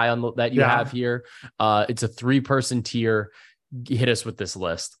last guy that you have here. It's a 3-person tier. Hit us with this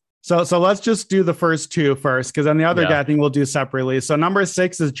list. So let's just do the first two first, because then the other guy I think we'll do separately. So number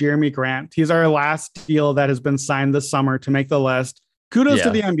 6 is Jeremy Grant. He's our last deal that has been signed this summer to make the list. Kudos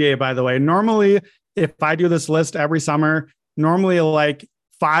to the NBA, by the way. Normally, if I do this list every summer, normally like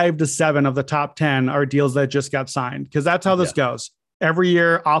 5 to 7 of the top 10 are deals that just got signed, because that's how this goes. Every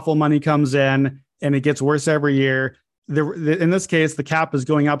year, awful money comes in and it gets worse every year. In this case, the cap is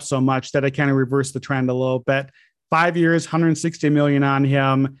going up so much that I kind of reverse the trend a little bit. 5 years, $160 million on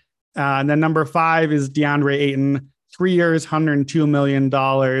him. And then number 5 is DeAndre Ayton, 3 years, $102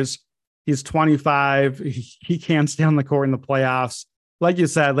 million. He's 25. He can't stay on the court in the playoffs. Like you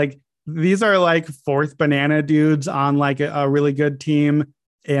said, like, these are like fourth banana dudes on like a really good team.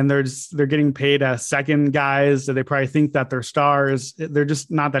 And they're getting paid as second guys. So they probably think that they're stars. They're just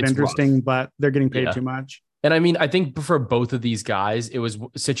not that interesting, rough. But they're getting paid too much. And I mean, I think for both of these guys, it was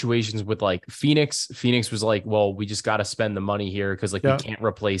situations with like Phoenix. Phoenix was like, well, we just got to spend the money here because like we can't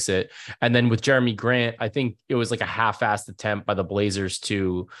replace it. And then with Jeremy Grant, I think it was like a half-assed attempt by the Blazers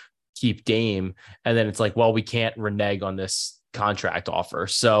to keep Dame. And then it's like, well, we can't renege on this contract offer.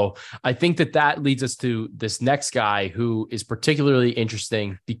 So I think that leads us to this next guy who is particularly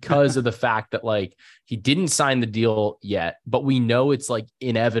interesting because of the fact that like he didn't sign the deal yet, but we know it's like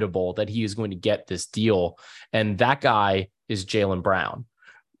inevitable that he is going to get this deal. And that guy is Jaylen Brown.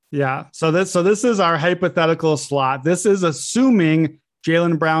 Yeah. So this is our hypothetical slot. This is assuming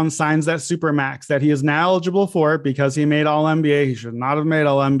Jaylen Brown signs that supermax that he is now eligible for because he made All NBA. He should not have made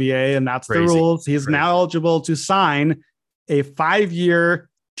All NBA. And that's the rules. He's now eligible to sign a 5-year,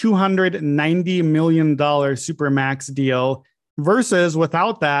 $290 million supermax deal versus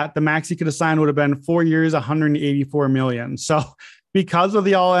without that, the max he could have signed would have been 4 years, $184 million. So because of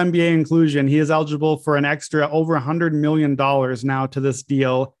the all NBA inclusion, he is eligible for an extra over $100 million now to this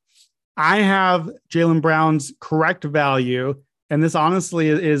deal. I have Jaylen Brown's correct value, and this honestly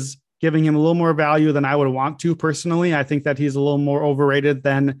is giving him a little more value than I would want to personally. I think that he's a little more overrated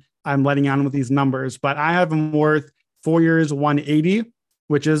than I'm letting on with these numbers, but I have him worth 4 years, 180,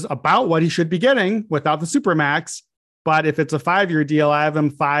 which is about what he should be getting without the supermax. But if it's a 5-year deal, I have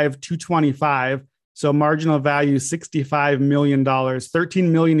him 225. So marginal value, $65 million, $13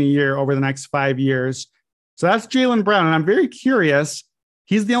 million a year over the next 5 years. So that's Jaylen Brown. And I'm very curious.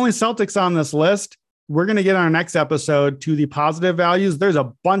 He's the only Celtics on this list. We're going to get on our next episode to the positive values. There's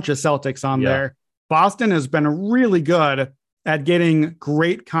a bunch of Celtics on there. Boston has been really good at getting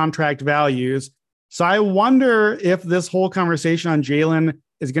great contract values. So I wonder if this whole conversation on Jaylen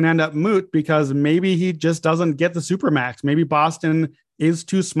is going to end up moot because maybe he just doesn't get the supermax. Maybe Boston is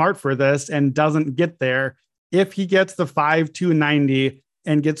too smart for this and doesn't get there. If he gets the 290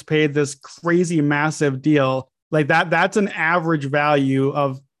 and gets paid this crazy massive deal like that's an average value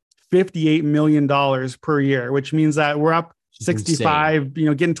of $58 million per year, which means that we're up 65,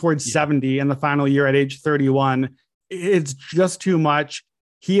 getting towards 70 in the final year at age 31. It's just too much.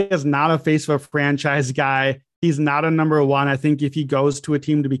 He is not a face of a franchise guy. He's not a number one. I think if he goes to a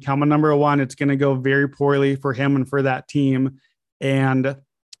team to become a number one, it's going to go very poorly for him and for that team. And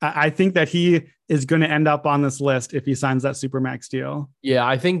I think that he is going to end up on this list if he signs that supermax deal. Yeah,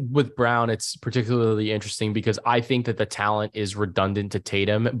 I think with Brown, it's particularly interesting because I think that the talent is redundant to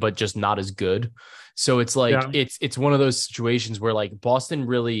Tatum, but just not as good. So it's like, it's one of those situations where like Boston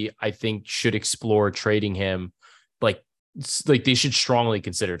really, I think, should explore trading him like like they should strongly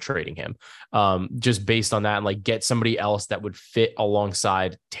consider trading him, just based on that, and like get somebody else that would fit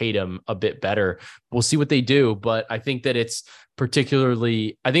alongside Tatum a bit better. We'll see what they do, but I think it's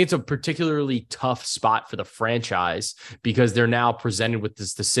a particularly tough spot for the franchise, because they're now presented with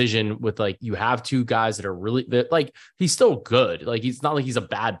this decision with like, you have two guys that are really, that like, he's still good. Like, he's not like he's a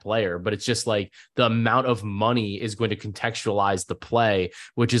bad player, but it's just like the amount of money is going to contextualize the play,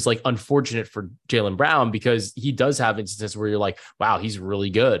 which is like unfortunate for Jaylen Brown, because he does have instances where you're like, wow, he's really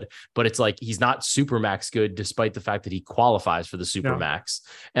good, but it's like, he's not super max good, despite the fact that he qualifies for the super max.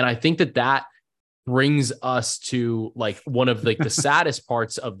 And I think that brings us to like one of like the saddest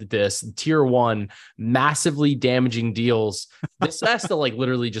parts of this tier one massively damaging deals. This has to like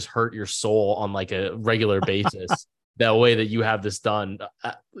literally just hurt your soul on like a regular basis, that way that you have this done.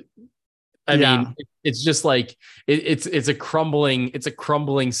 I mean, it's just like, it's a crumbling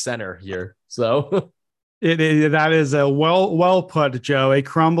center here. So that is a well put, Joe, a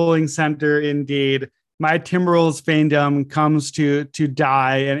crumbling center indeed. My Timberwolves fandom comes to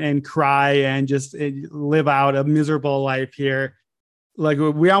die and cry and just live out a miserable life here. Like,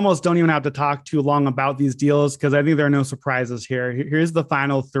 we almost don't even have to talk too long about these deals, because I think there are no surprises here. Here's the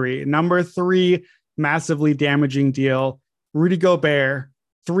final three. Number 3, massively damaging deal, Rudy Gobert,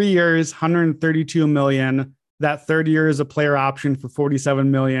 3 years, $132 million. That third year is a player option for $47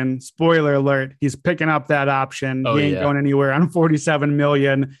 million. Spoiler alert, he's picking up that option. He ain't going anywhere on $47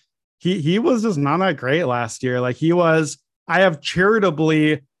 million. He was just not that great last year. Like, I have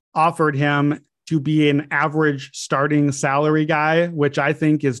charitably offered him to be an average starting salary guy, which I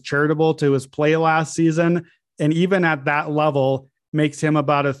think is charitable to his play last season. And even at that level, makes him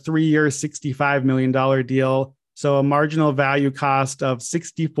about a 3-year, $65 million deal. So a marginal value cost of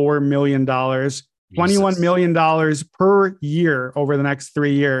 $64 million, $21 million per year over the next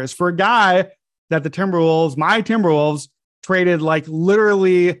 3 years for a guy that my Timberwolves traded like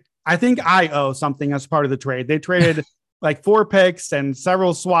literally. I think I owe something as part of the trade. They traded like 4 picks and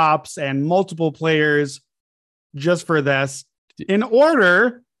several swaps and multiple players just for this, in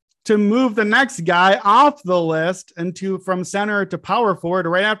order to move the next guy off the list from center to power forward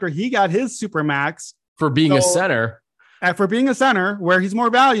right after he got his supermax for being a center. For being a center where he's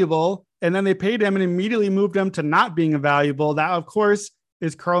more valuable. And then they paid him and immediately moved him to not being valuable. That, of course,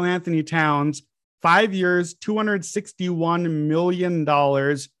 is Karl-Anthony Towns. 5 years, $261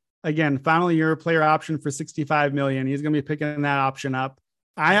 million. Again, final year player option for $65 million. He's going to be picking that option up.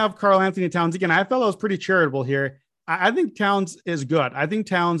 I have Karl-Anthony Towns. Again, I felt I was pretty charitable here. I think Towns is good. I think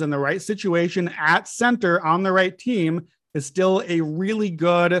Towns in the right situation at center on the right team is still a really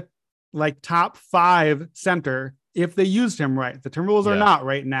good, like, top 5 center if they used him right. The Timberwolves are not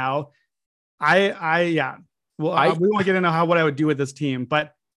right now. We won't get into what I would do with this team,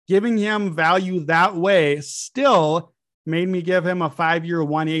 but giving him value that way still made me give him a 5-year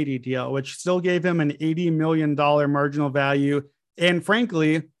 180 deal, which still gave him an $80 million marginal value. And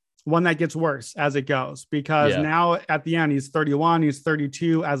frankly, one that gets worse as it goes, because now at the end, he's 31, he's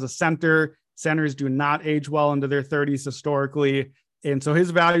 32 as a center. Centers do not age well into their 30s historically. And so his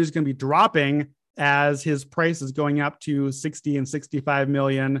value is going to be dropping as his price is going up to 60 and 65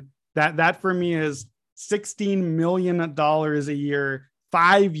 million. That for me is $16 million a year,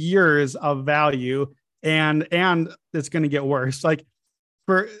 5 years of value. And it's going to get worse. Like,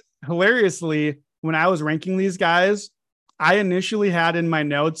 hilariously, when I was ranking these guys, I initially had in my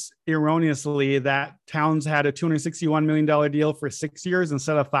notes erroneously that Towns had a $261 million deal for 6 years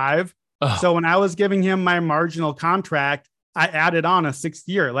instead of 5. Oh. So when I was giving him my marginal contract, I added on a 6th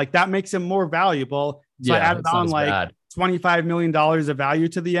year. Like, that makes him more valuable. So I added on like $25 million of value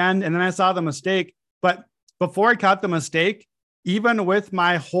to the end. And then I saw the mistake. But before I caught the mistake, even with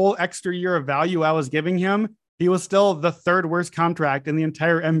my whole extra year of value I was giving him, he was still the 3rd worst contract in the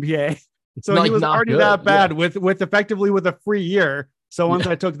entire NBA. So he was already that bad with effectively with a free year. So once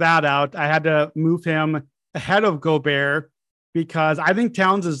I took that out, I had to move him ahead of Gobert, because I think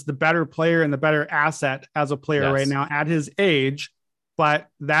Towns is the better player and the better asset as a player right now at his age. But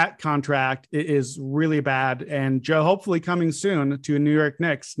that contract is really bad. And Joe, hopefully coming soon to New York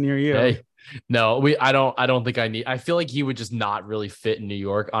Knicks near you. Hey. No, I don't think I feel like he would just not really fit in New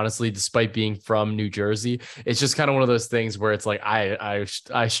York, honestly, despite being from New Jersey. It's just kind of one of those things where it's like, I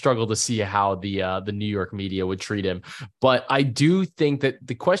struggle to see how the New York media would treat him. But I do think that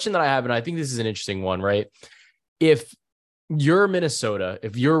the question that I have, and I think this is an interesting one, right? If you're Minnesota,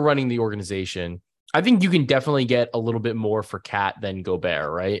 if you're running the organization, I think you can definitely get a little bit more for Cat than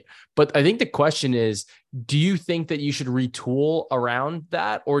Gobert, right? But I think the question is, do you think that you should retool around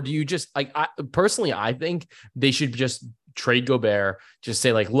that? Or do you just, like, I think they should just trade Gobert, just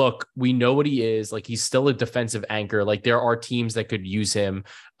say like, look, we know what he is. Like, he's still a defensive anchor. Like, there are teams that could use him.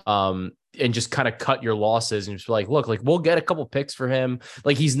 And just kind of cut your losses and just be like, look, like we'll get a couple picks for him.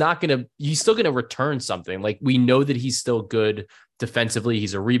 Like he's still going to return something. Like we know that he's still good defensively.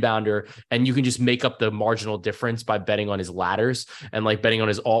 He's a rebounder, and you can just make up the marginal difference by betting on his ladders and like betting on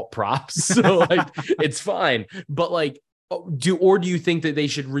his alt props. So like it's fine. But like, do you think that they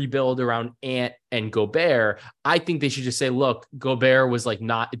should rebuild around Ant and Gobert? I think they should just say, look, Gobert was like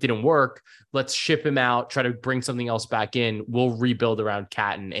it didn't work. Let's ship him out, try to bring something else back in. We'll rebuild around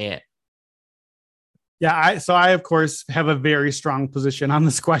Cat and Ant. Yeah, I of course have a very strong position on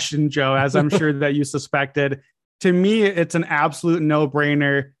this question, Joe, as I'm sure that you suspected. To me, it's an absolute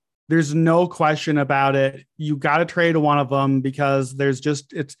no-brainer. There's no question about it. You got to trade one of them because they're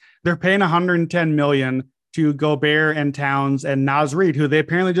paying $110 million to Gobert and Towns and Naz Reid, who they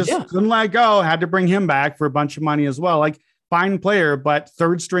apparently just couldn't let go, had to bring him back for a bunch of money as well. Like, fine player, but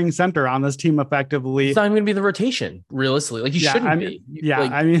third string center on this team effectively. It's not even going to be the rotation, realistically. Like, he shouldn't be.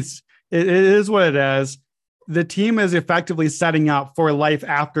 It is what it is. The team is effectively setting up for life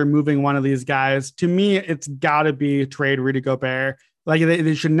after moving one of these guys. To me, it's got to be trade Rudy Gobert. Like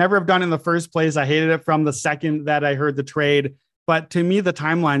they should never have done it in the first place. I hated it from the second that I heard the trade. But to me, the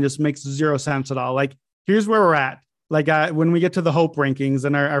timeline just makes zero sense at all. Like, here's where we're at. Like when we get to the hope rankings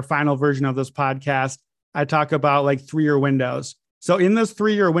and our final version of this podcast, I talk about like 3-year windows. So in this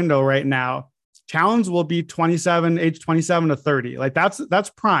 3-year window right now, Towns will be age 27 to 30. Like that's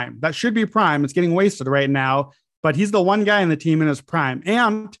prime. That should be prime. It's getting wasted right now, but he's the one guy in the team in his prime.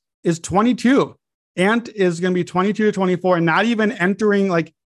 Ant is 22. Ant is going to be 22 to 24, not even entering,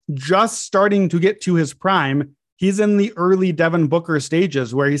 like just starting to get to his prime. He's in the early Devin Booker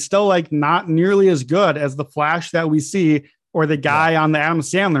stages where he's still like not nearly as good as the Flash that we see or the guy on the Adam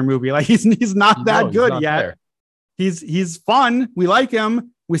Sandler movie. Like he's not that good yet. There. He's fun. We like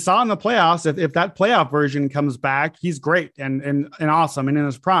him. We saw in the playoffs, if that playoff version comes back, he's great and awesome and in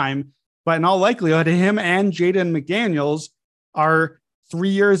his prime. But in all likelihood, him and Jaden McDaniels are 3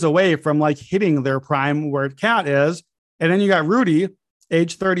 years away from like hitting their prime where Cat is. And then you got Rudy,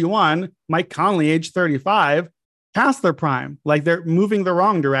 age 31, Mike Conley, age 35, past their prime. Like they're moving the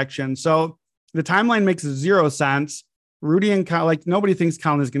wrong direction. So the timeline makes zero sense. Rudy and like nobody thinks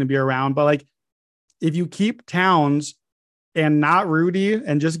Conley is going to be around, but like if you keep Towns and not Rudy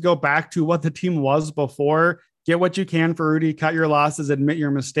and just go back to what the team was before, get what you can for Rudy, cut your losses, admit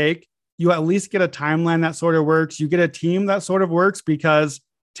your mistake, you at least get a timeline that sort of works. You get a team that sort of works because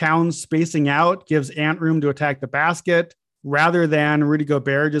Towns spacing out gives Ant room to attack the basket rather than Rudy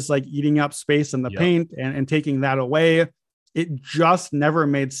Gobert just like eating up space in the paint and taking that away. It just never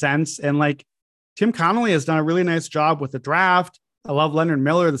made sense. And like Tim Connolly has done a really nice job with the draft. I love Leonard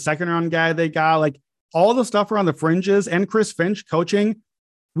Miller, the second round guy they got. Like all the stuff around the fringes and Chris Finch coaching,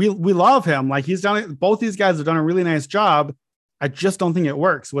 we love him. Like he's done, both these guys have done a really nice job. I just don't think it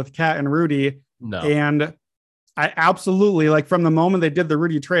works with Cat and Rudy. No. And I absolutely, like from the moment they did the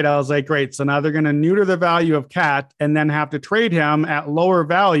Rudy trade, I was like, great. So now they're going to neuter the value of Cat and then have to trade him at lower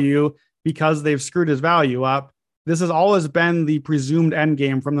value because they've screwed his value up. This has always been the presumed end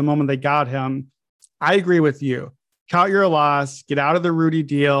game from the moment they got him. I agree with you. Cut your loss, get out of the Rudy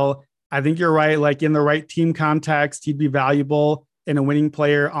deal. I think you're right. Like in the right team context, he'd be valuable in a winning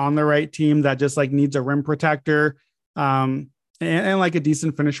player on the right team that just like needs a rim protector and like a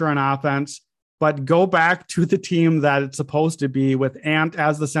decent finisher on offense. But go back to the team that it's supposed to be with Ant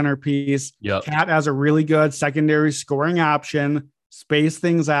as the centerpiece, Cat as a really good secondary scoring option, space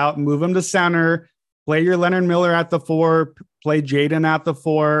things out, move him to center, play your Leonard Miller at the 4, play Jaden at the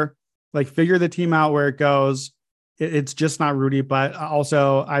 4, like figure the team out where it goes. It's just not Rudy, but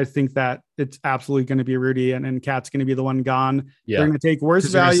also I think that it's absolutely going to be Rudy and Cat's going to be the one gone. Yeah. They're going to take worse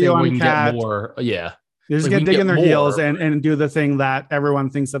value on Cat. Yeah. They're just going to dig in their heels and do the thing that everyone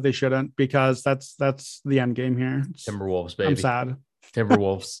thinks that they shouldn't, because that's the end game here. Timberwolves, baby. I'm sad.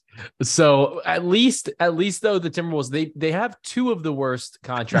 Timberwolves. So at least though, the Timberwolves, they have 2 of the worst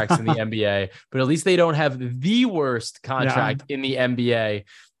contracts in the NBA, but at least they don't have the worst contract in the NBA.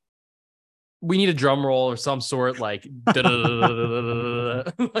 We need a drum roll or some sort, like, we couldn't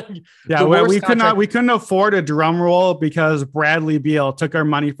afford a drum roll because Bradley Beal took our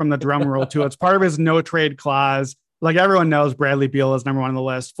money from the drum roll too. It's part of his no trade clause. Like everyone knows, Bradley Beal is number 1 on the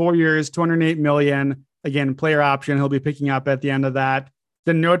list. 4 years, $208 million. Again, player option. He'll be picking up at the end of that.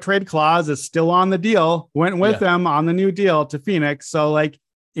 The no trade clause is still on the deal. Went with them on the new deal to Phoenix. So like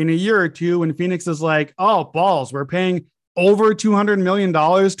in a year or two, when Phoenix is like, oh, balls, we're paying over $200 million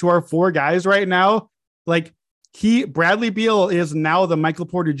to our 4 guys right now. Like Bradley Beal is now the Michael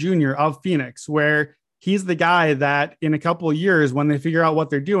Porter Jr. of Phoenix, where he's the guy that in a couple of years, when they figure out what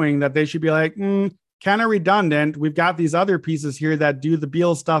they're doing, that they should be like, kind of redundant. We've got these other pieces here that do the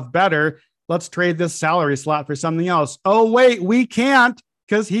Beal stuff better. Let's trade this salary slot for something else. Oh, wait, we can't,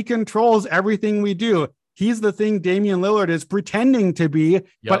 because he controls everything we do. He's the thing Damian Lillard is pretending to be,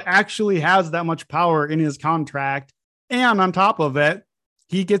 but actually has that much power in his contract. And on top of it,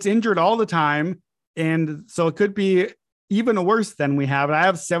 he gets injured all the time. And so it could be even worse than we have. I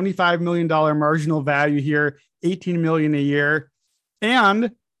have $75 million marginal value here, $18 million a year.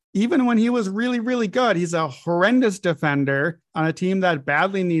 And even when he was really, really good, he's a horrendous defender on a team that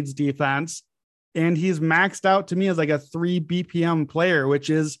badly needs defense. And he's maxed out to me as like a 3 BPM player, which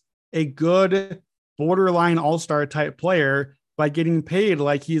is a good borderline all-star type player, by getting paid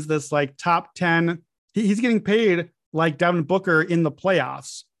like he's this like top 10. He's getting paid like Devin Booker in the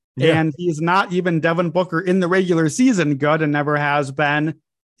playoffs. Yeah. And he's not even Devin Booker in the regular season good, and never has been.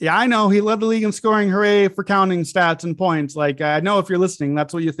 Yeah, I know he led the league in scoring. Hooray for counting stats and points. Like, I know if you're listening,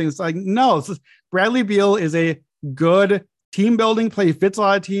 that's what you think. It's like, no, Bradley Beal is a good team building play. He fits a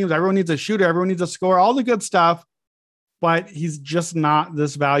lot of teams. Everyone needs a shooter. Everyone needs a scorer, all the good stuff. But he's just not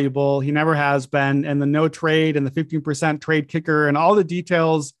this valuable. He never has been. And the no trade and the 15% trade kicker and all the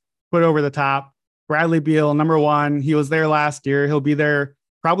details put over the top. Bradley Beal, number one, he was there last year. He'll be there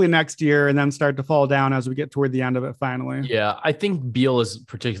probably next year, and then start to fall down as we get toward the end of it finally. Yeah, I think Beal is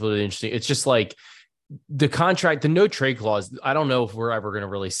particularly interesting. It's just like the contract, the no trade clause. I don't know if we're ever going to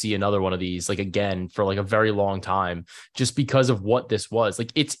really see another one of these, like, again, for like a very long time, just because of what this was.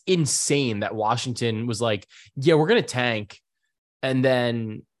 Like, it's insane that Washington was like, yeah, we're going to tank. And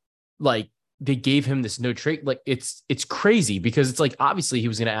then like they gave him this no trade. Like, it's crazy, because it's like, obviously he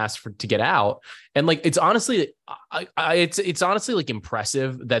was going to ask to get out. And like, it's honestly, it's honestly like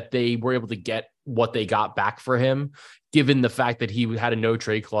impressive that they were able to get what they got back for him, given the fact that he had a no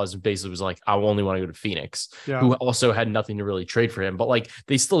trade clause and basically was like, I only want to go to Phoenix, who also had nothing to really trade for him. But like,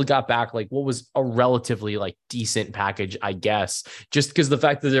 they still got back like what was a relatively like decent package, I guess, just because the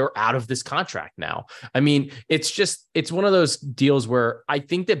fact that they're out of this contract now. I mean, it's one of those deals where I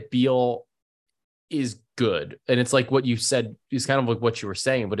think that Beal is good. And it's like what you said is kind of like what you were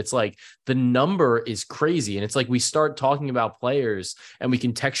saying, but it's like the number is crazy. And it's like we start talking about players and we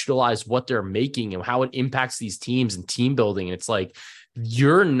contextualize what they're making and how it impacts these teams and team building. And it's like,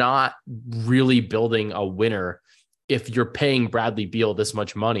 you're not really building a winner if you're paying Bradley Beal this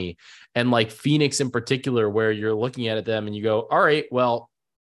much money. And like Phoenix in particular, where you're looking at them and you go, all right, well,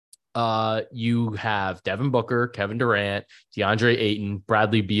 you have Devin Booker, Kevin Durant, DeAndre Ayton,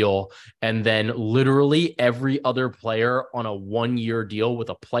 Bradley Beal, and then literally every other player on a 1-year deal with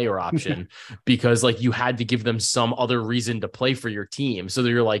a player option because like you had to give them some other reason to play for your team. So that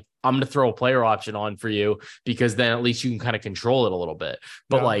you're like, I'm going to throw a player option on for you because then at least you can kind of control it a little bit.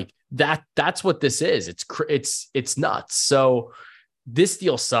 But like that's what this is. It's nuts. So this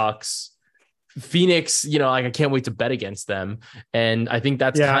deal sucks. Phoenix, you know, like I can't wait to bet against them. And I think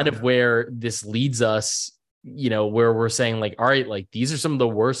that's kind of where this leads us, you know, where we're saying like, all right, like these are some of the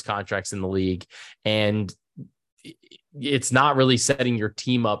worst contracts in the league. And it's not really setting your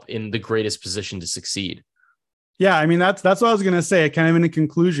team up in the greatest position to succeed. Yeah, I mean, that's what I was going to say, kind of in a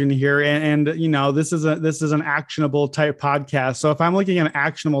conclusion here. And you know, this is an actionable type podcast. So if I'm looking at an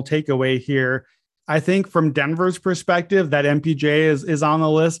actionable takeaway here, I think from Denver's perspective, that MPJ is on the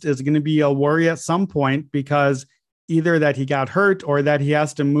list is going to be a worry at some point, because either that he got hurt or that he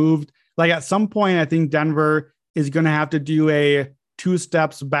has to move. Like at some point, I think Denver is going to have to do a 2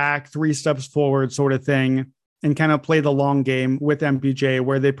 steps back, 3 steps forward sort of thing and kind of play the long game with MPJ,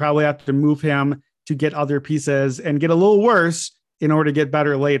 where they probably have to move him to get other pieces and get a little worse in order to get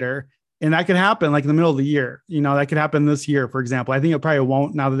better later. And that could happen like in the middle of the year. You know, that could happen this year, for example. I think it probably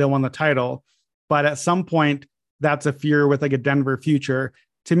won't now that they won the title. But at some point, that's a fear with like a Denver future.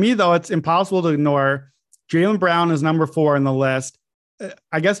 To me, though, it's impossible to ignore. Jaylen Brown is number 4 on the list.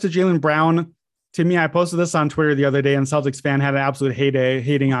 I guess to Jaylen Brown, to me, I posted this on Twitter the other day, and Celtics fan had an absolute heyday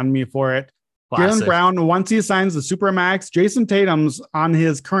hating on me for it. Jaylen Brown, once he signs the super max, Jayson Tatum's on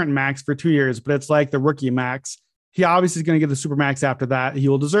his current max for 2 years, but it's like the rookie max. He obviously is going to get the super max after that. He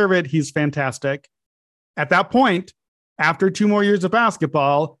will deserve it. He's fantastic. At that point, after 2 more years of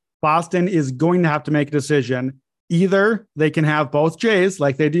basketball, Boston is going to have to make a decision. Either they can have both Jays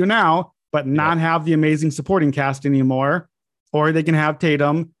like they do now, but not have the amazing supporting cast anymore, or they can have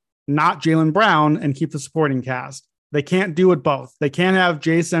Tatum, not Jaylen Brown, and keep the supporting cast. They can't do it both. They can't have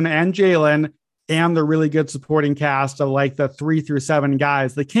Jayson and Jaylen and the really good supporting cast of like the 3 through 7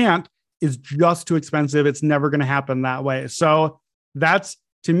 guys. They can't. It's just too expensive. It's never going to happen that way. So that's,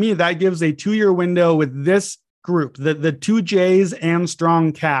 to me, that gives a 2-year window with this group, the 2 Jays and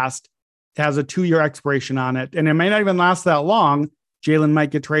strong cast, has a 2-year expiration on it. And it may not even last that long. Jaylen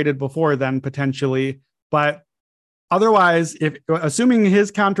might get traded before then potentially. But otherwise, if assuming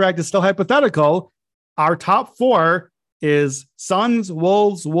his contract is still hypothetical, our top 4 is Suns,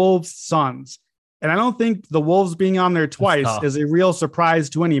 Wolves, Wolves, Suns. And I don't think the Wolves being on there twice is a real surprise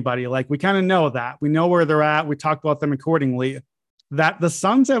to anybody. Like, we kind of know that. We know where they're at. We talked about them accordingly. That the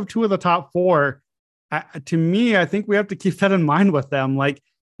Suns have 2 of the top 4, to me, I think we have to keep that in mind with them. Like,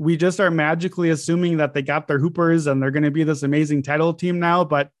 we just are magically assuming that they got their hoopers and they're going to be this amazing title team now.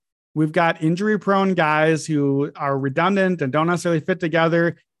 But we've got injury-prone guys who are redundant and don't necessarily fit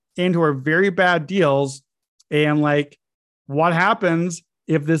together and who are very bad deals. And like, what happens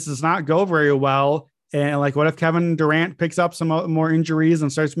if this does not go very well? And like, what if Kevin Durant picks up some more injuries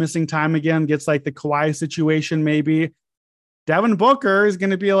and starts missing time again, gets like the Kawhi situation maybe? Devin Booker is going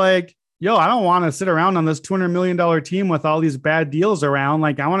to be like, yo, I don't want to sit around on this $200 million team with all these bad deals around.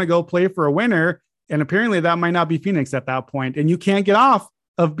 Like, I want to go play for a winner. And apparently that might not be Phoenix at that point. And you can't get off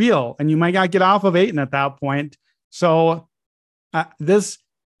of Beal, and you might not get off of Ayton at that point. So this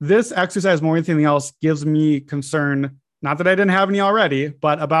exercise, more than anything else, gives me concern. Not that I didn't have any already,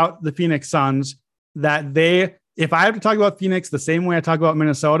 but about the Phoenix Suns, that if I have to talk about Phoenix the same way I talk about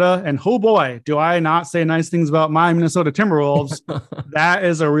Minnesota, and oh boy, do I not say nice things about my Minnesota Timberwolves, that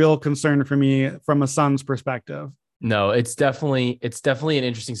is a real concern for me from a Suns perspective. No, it's definitely an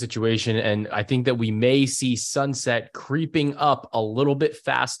interesting situation. And I think that we may see sunset creeping up a little bit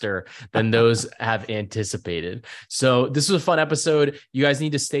faster than those have anticipated. So this was a fun episode. You guys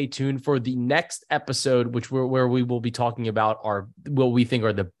need to stay tuned for the next episode, where we will be talking about what we think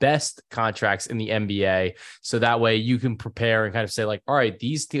are the best contracts in the NBA. So that way you can prepare and kind of say like, all right,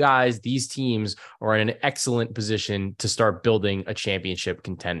 these guys, these teams are in an excellent position to start building a championship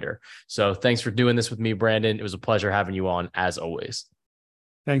contender. So thanks for doing this with me, Brandon. It was a pleasure having you on as always.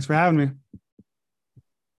 Thanks for having me.